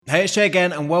Hey, it's Jay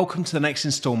again, and welcome to the next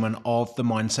installment of the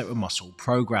Mindset with Muscle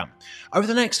program. Over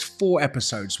the next 4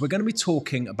 episodes, we're going to be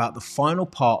talking about the final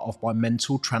part of my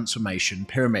mental transformation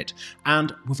pyramid,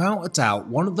 and without a doubt,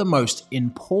 one of the most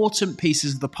important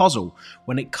pieces of the puzzle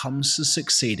when it comes to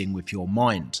succeeding with your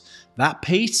mind. That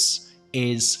piece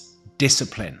is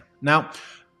discipline. Now,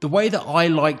 the way that I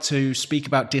like to speak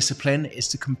about discipline is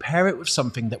to compare it with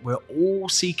something that we're all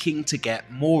seeking to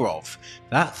get more of.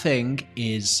 That thing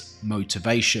is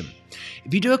motivation.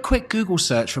 If you do a quick Google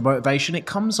search for motivation, it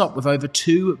comes up with over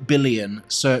 2 billion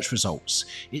search results.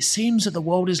 It seems that the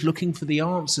world is looking for the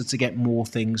answer to get more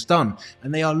things done,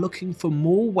 and they are looking for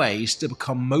more ways to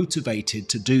become motivated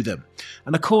to do them.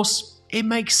 And of course, it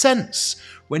makes sense.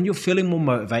 When you're feeling more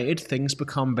motivated, things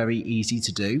become very easy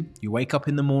to do. You wake up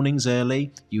in the mornings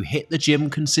early, you hit the gym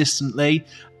consistently,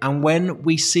 and when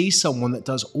we see someone that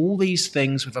does all these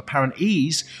things with apparent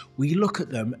ease, we look at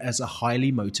them as a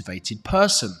highly motivated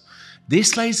person.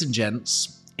 This, ladies and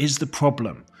gents, is the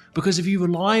problem. Because if you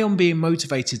rely on being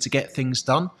motivated to get things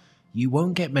done, you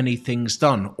won't get many things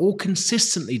done, or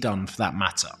consistently done for that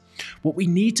matter. What we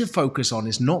need to focus on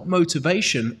is not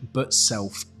motivation, but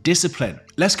self-discipline.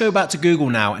 Let's go back to Google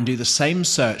now and do the same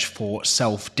search for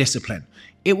self-discipline.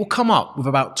 It will come up with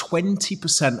about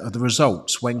 20% of the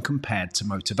results when compared to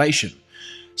motivation.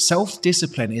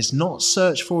 Self-discipline is not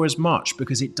searched for as much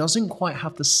because it doesn't quite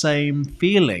have the same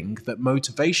feeling that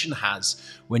motivation has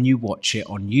when you watch it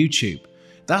on YouTube.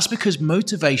 That's because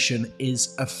motivation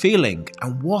is a feeling,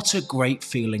 and what a great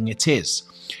feeling it is.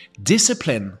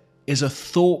 Discipline is a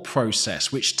thought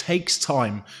process which takes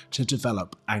time to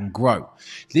develop and grow.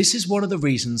 This is one of the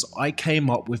reasons I came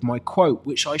up with my quote,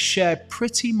 which I share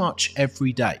pretty much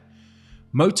every day.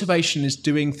 Motivation is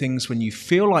doing things when you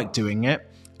feel like doing it,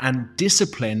 and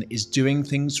discipline is doing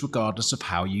things regardless of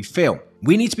how you feel.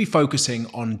 We need to be focusing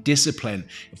on discipline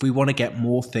if we want to get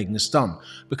more things done,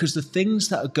 because the things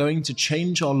that are going to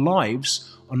change our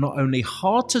lives are not only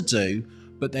hard to do,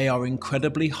 but they are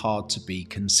incredibly hard to be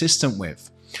consistent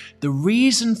with. The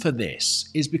reason for this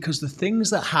is because the things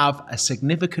that have a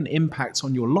significant impact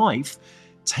on your life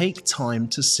take time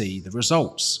to see the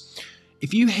results.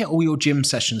 If you hit all your gym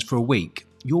sessions for a week,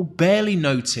 you'll barely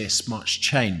notice much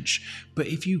change. But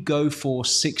if you go for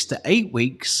 6 to 8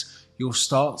 weeks, you'll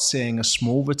start seeing a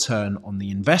small return on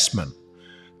the investment.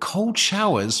 Cold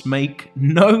showers make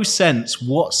no sense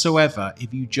whatsoever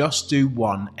if you just do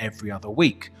one every other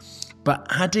week. But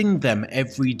adding them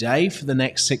every day for the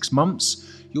next 6 months,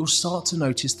 you'll start to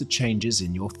notice the changes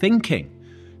in your thinking.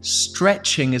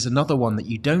 Stretching is another one that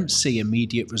you don't see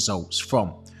immediate results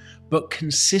from, but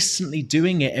consistently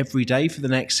doing it every day for the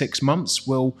next 6 months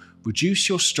will reduce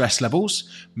your stress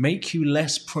levels, make you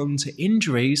less prone to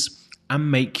injuries, and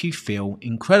make you feel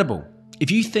incredible. If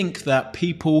you think that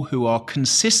people who are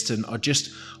consistent are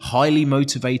just highly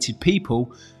motivated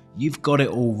people, you've got it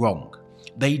all wrong.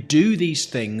 They do these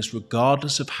things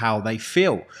regardless of how they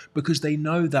feel, because they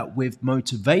know that with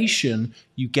motivation,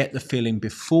 you get the feeling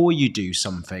before you do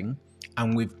something,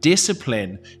 and with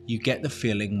discipline, you get the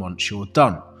feeling once you're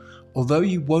done. Although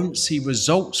you won't see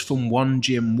results from one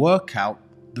gym workout,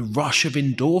 the rush of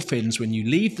endorphins when you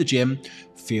leave the gym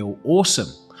feel awesome.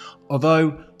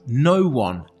 Although no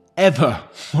one ever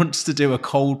wants to do a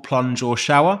cold plunge or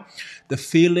shower, the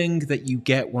feeling that you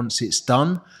get once it's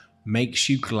done makes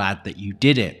you glad that you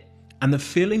did it. And the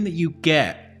feeling that you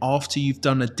get after you've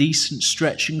done a decent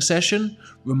stretching session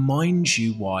reminds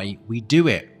you why we do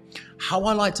it. How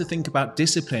I like to think about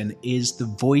discipline is the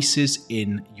voices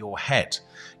in your head.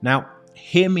 Now,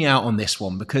 hear me out on this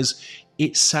one because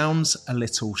it sounds a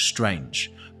little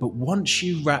strange, but once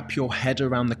you wrap your head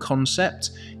around the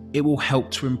concept, it will help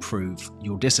to improve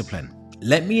your discipline.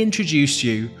 Let me introduce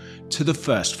you to the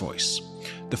first voice.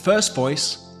 The first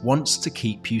voice wants to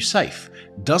keep you safe,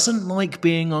 doesn't like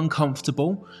being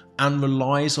uncomfortable, and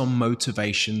relies on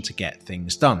motivation to get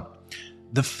things done.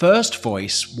 The first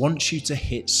voice wants you to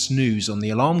hit snooze on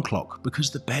the alarm clock because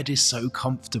the bed is so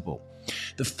comfortable.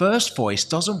 The first voice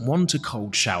doesn't want a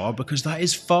cold shower because that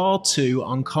is far too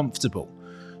uncomfortable.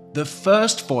 The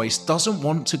first voice doesn't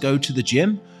want to go to the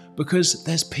gym because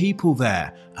there's people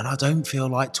there and I don't feel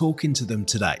like talking to them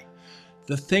today.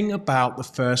 The thing about the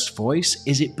first voice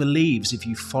is it believes if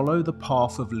you follow the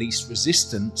path of least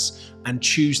resistance and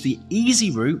choose the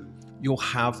easy route, you'll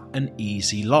have an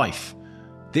easy life.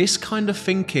 This kind of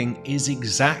thinking is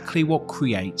exactly what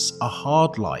creates a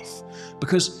hard life,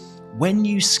 because when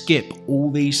you skip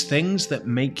all these things that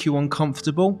make you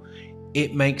uncomfortable,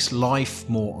 it makes life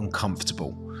more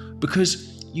uncomfortable,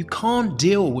 because you can't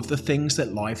deal with the things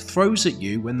that life throws at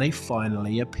you when they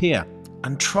finally appear.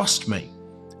 And trust me,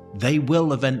 they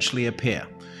will eventually appear.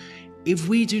 If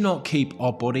we do not keep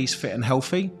our bodies fit and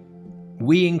healthy,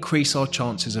 we increase our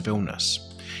chances of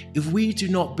illness. If we do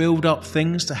not build up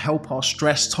things to help our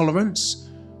stress tolerance,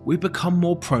 we become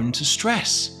more prone to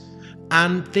stress.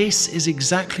 And this is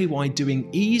exactly why doing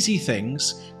easy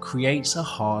things creates a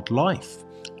hard life,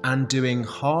 and doing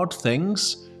hard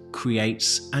things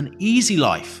creates an easy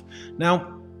life.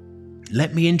 Now,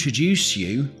 let me introduce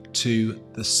you to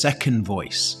the second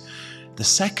voice. The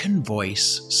second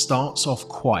voice starts off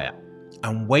quiet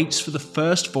and waits for the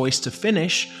first voice to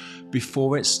finish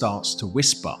before it starts to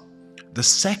whisper. The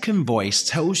second voice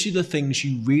tells you the things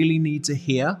you really need to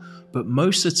hear, but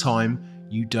most of the time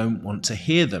you don't want to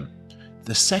hear them.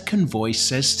 The second voice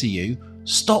says to you,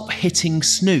 stop hitting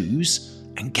snooze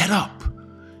and get up.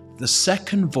 The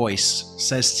second voice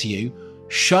says to you,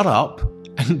 shut up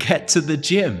and get to the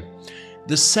gym.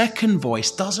 The second voice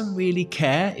doesn't really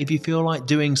care if you feel like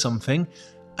doing something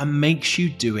and makes you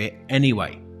do it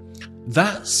anyway.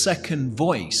 That second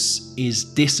voice is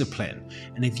discipline.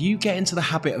 And if you get into the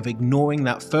habit of ignoring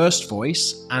that first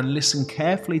voice and listen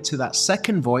carefully to that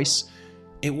second voice,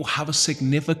 it will have a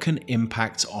significant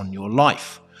impact on your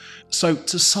life. So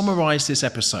to summarize this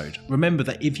episode, remember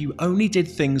that if you only did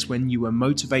things when you were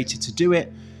motivated to do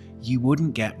it, you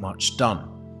wouldn't get much done.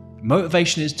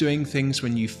 Motivation is doing things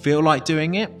when you feel like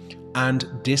doing it, and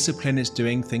discipline is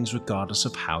doing things regardless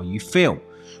of how you feel.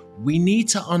 We need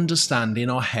to understand in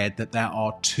our head that there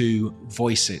are two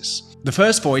voices. The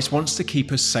first voice wants to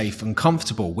keep us safe and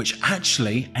comfortable, which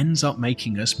actually ends up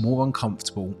making us more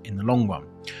uncomfortable in the long run.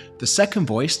 The second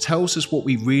voice tells us what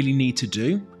we really need to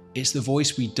do. It's the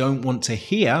voice we don't want to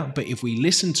hear, but if we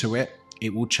listen to it,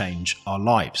 it will change our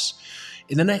lives.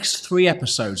 In the next 3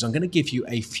 episodes, I'm going to give you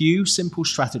a few simple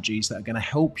strategies that are going to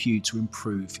help you to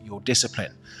improve your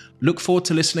discipline. Look forward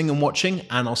to listening and watching,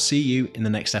 and I'll see you in the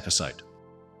next episode.